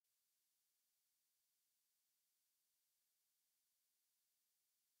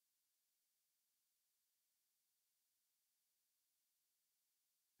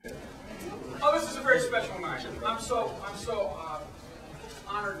Oh, this is a very special night. I'm so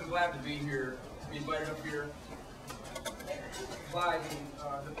honored and glad to be here, to be invited up here by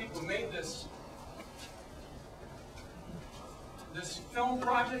the people who made this film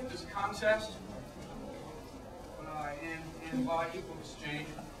project, this contest, and by Equal Exchange.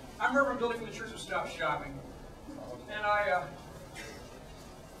 I'm Rev Billy from the Church of Stop Shopping, and I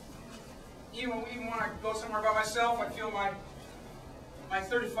even when I go somewhere by myself, I feel my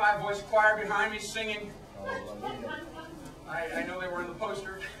 35 voice choir behind me singing. I know they were in the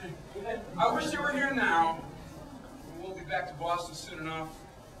poster. I wish they were here now. We'll be back to Boston soon enough.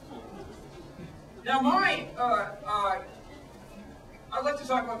 Now I'd like to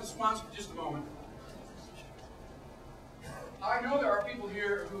talk about the sponsor for just a moment. I know there are people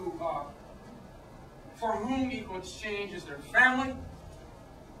here who, for whom Equal Exchange is their family.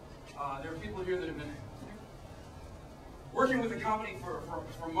 There are people here that have been working with the company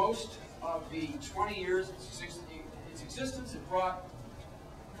for most of the 20 years of its existence. It brought,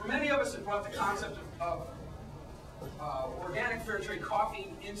 for many of us, it brought the concept of organic fair trade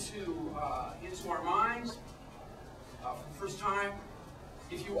coffee into our minds for the first time.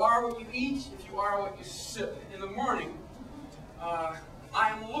 If you are what you eat, if you are what you sip in the morning, I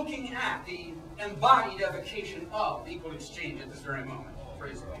am looking at the embodied evocation of Equal Exchange at this very moment.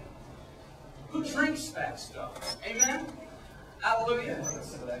 Praise the Lord. Who drinks that stuff? Amen? Hallelujah.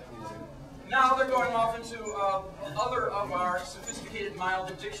 Now they're going off into other of our sophisticated mild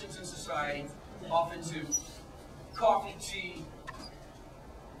addictions in society, off into coffee, tea,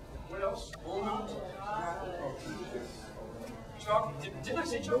 what else? Chocolate. Didn't I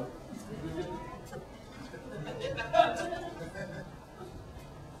say chocolate?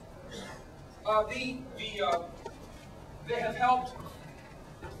 They have helped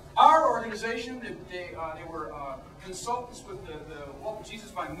our organization. They were consultants with the Walk with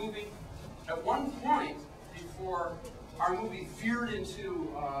Jesus by movie. At one point, before our movie veered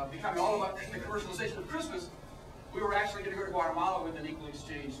into becoming all about the commercialization of Christmas, we were actually going to go to Guatemala with an Equal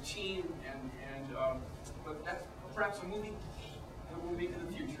Exchange team, but that's perhaps a movie that will be in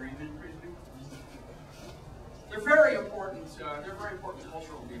the future. Amen. Praise be. They're very important. They're very important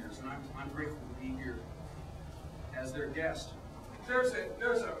cultural leaders, and I'm grateful to be here as their guest. There's an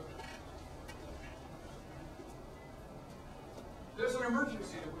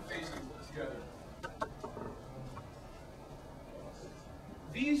emergency that we're facing together.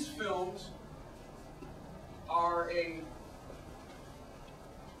 These films are a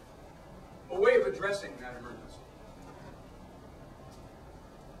way of addressing that emergency.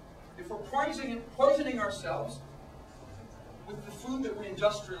 If we're poisoning ourselves with the food that we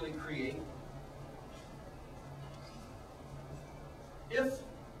industrially create, if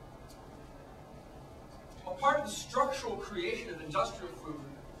a part of the structural creation of industrial food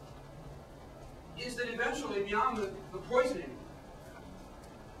is that eventually, beyond the poisoning,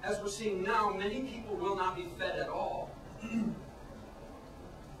 as we're seeing now, many people will not be fed at all.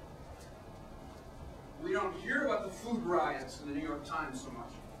 We don't hear about the food riots in the New York Times so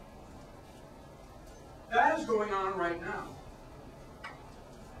much. That is going on right now.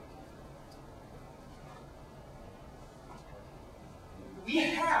 We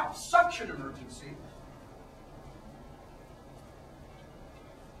have such an emergency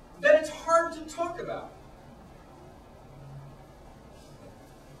that it's hard to talk about.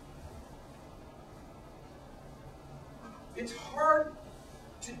 It's hard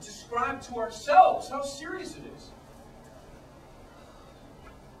to describe to ourselves how serious it is.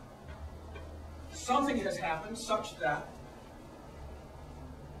 Something has happened such that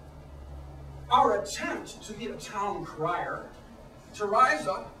our attempt to be a town crier, to rise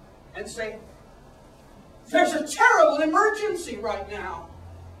up and say, there's a terrible emergency right now.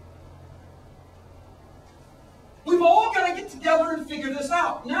 We've all got to get together and figure this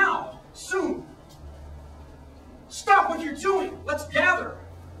out now, soon. Stop what you're doing. Let's gather.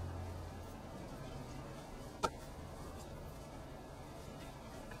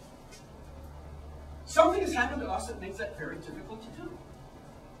 Something has happened to us that makes that very difficult to do.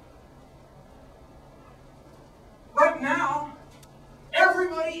 Right now,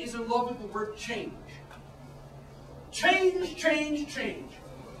 everybody is in love with the word change. Change, change, change.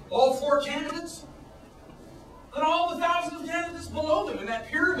 All four candidates, and all the thousands of candidates below them in that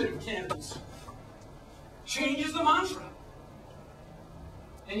pyramid of candidates. Change is the mantra.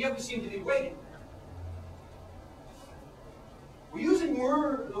 And yet we seem to be waiting. We're using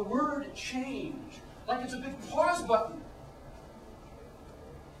the word change like it's a big pause button.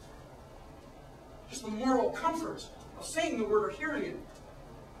 Just the moral comfort of saying the word or hearing it.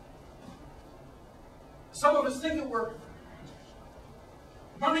 Some of us think that we're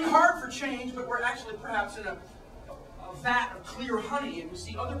running hard for change, but we're actually perhaps in a vat of clear honey, and we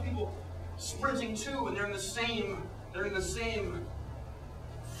see other people sprinting too, and they're in the same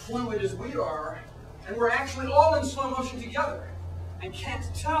fluid as we are, and we're actually all in slow motion together and can't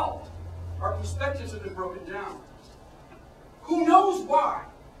tell. Our perspectives have been broken down. Who knows why?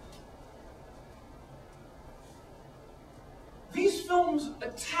 These films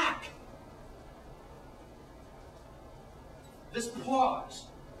attack this pause.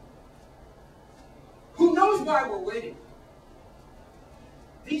 Who knows why we're waiting?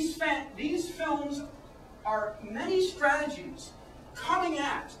 These films are many strategies coming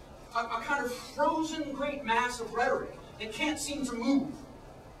at a kind of frozen great mass of rhetoric that can't seem to move.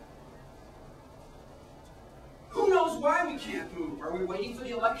 Who knows why we can't move? Are we waiting for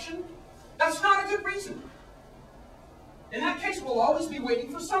the election? That's not a good reason. In that case, we'll always be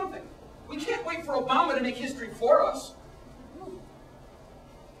waiting for something. We can't wait for Obama to make history for us.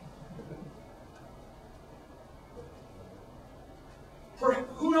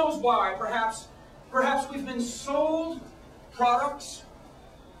 Who knows why? Perhaps we've been sold products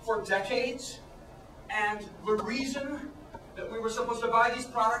for decades, and the reason that we were supposed to buy these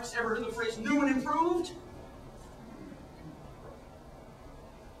products, ever heard the phrase new and improved?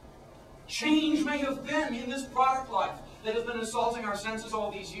 Change may have been in this product life that has been assaulting our senses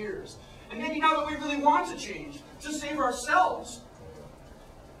all these years. And maybe now that we really want to change, to save ourselves.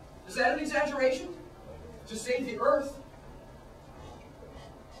 Is that an exaggeration? To save the earth?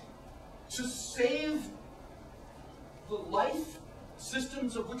 To save the life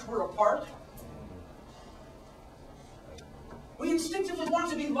systems of which we're a part? We instinctively want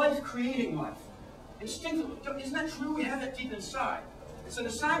to be life-creating life. Instinctively. Isn't that true? We have that deep inside. It's an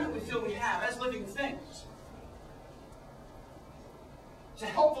assignment we feel we have as living things. To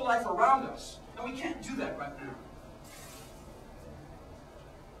help the life around us. And we can't do that right now.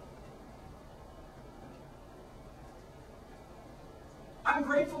 I'm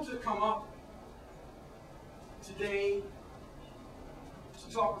grateful to come up today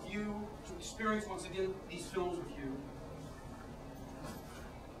to talk with you, to experience once again these films with you.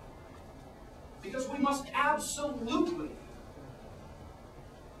 Because we must absolutely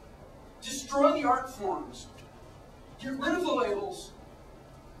destroy the art forms, get rid of the labels,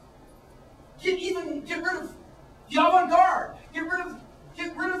 get rid of the avant-garde, get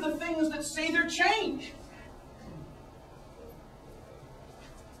rid of the things that say they're change.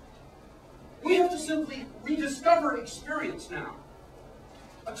 We have to simply rediscover experience now.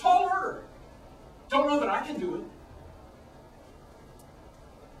 A tall order. Don't know that I can do it.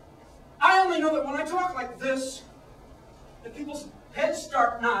 I only know that when I talk like this, that people's heads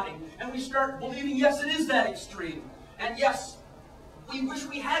start nodding, and we start believing, yes, it is that extreme. And yes, we wish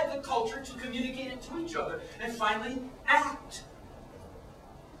we had the culture to communicate it to each other, and finally act.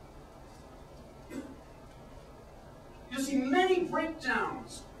 You'll see many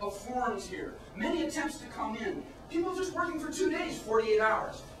breakdowns of forms here, many attempts to come in. People just working for 2 days, 48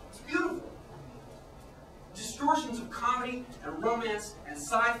 hours. It's beautiful. Distortions of comedy and romance and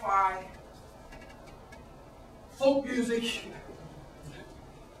sci-fi, folk music,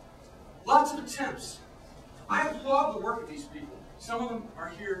 lots of attempts. I applaud the work of these people. Some of them are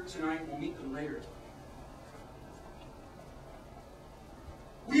here tonight, we'll meet them later.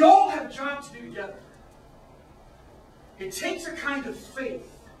 We all have a job to do together. It takes a kind of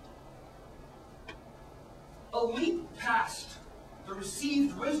faith, a leap past the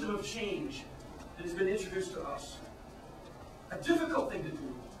received wisdom of change that has been introduced to us. A difficult thing to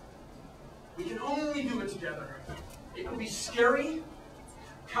do. We can only do it together. It can be scary,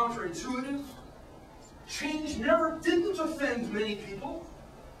 counterintuitive. Change never didn't offend many people.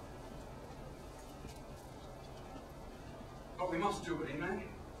 But we must do it, amen?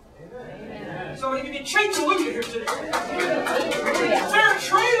 Amen. Somebody give me a change hallelujah here today. Fair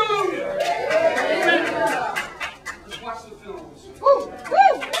trade hallelujah. Amen.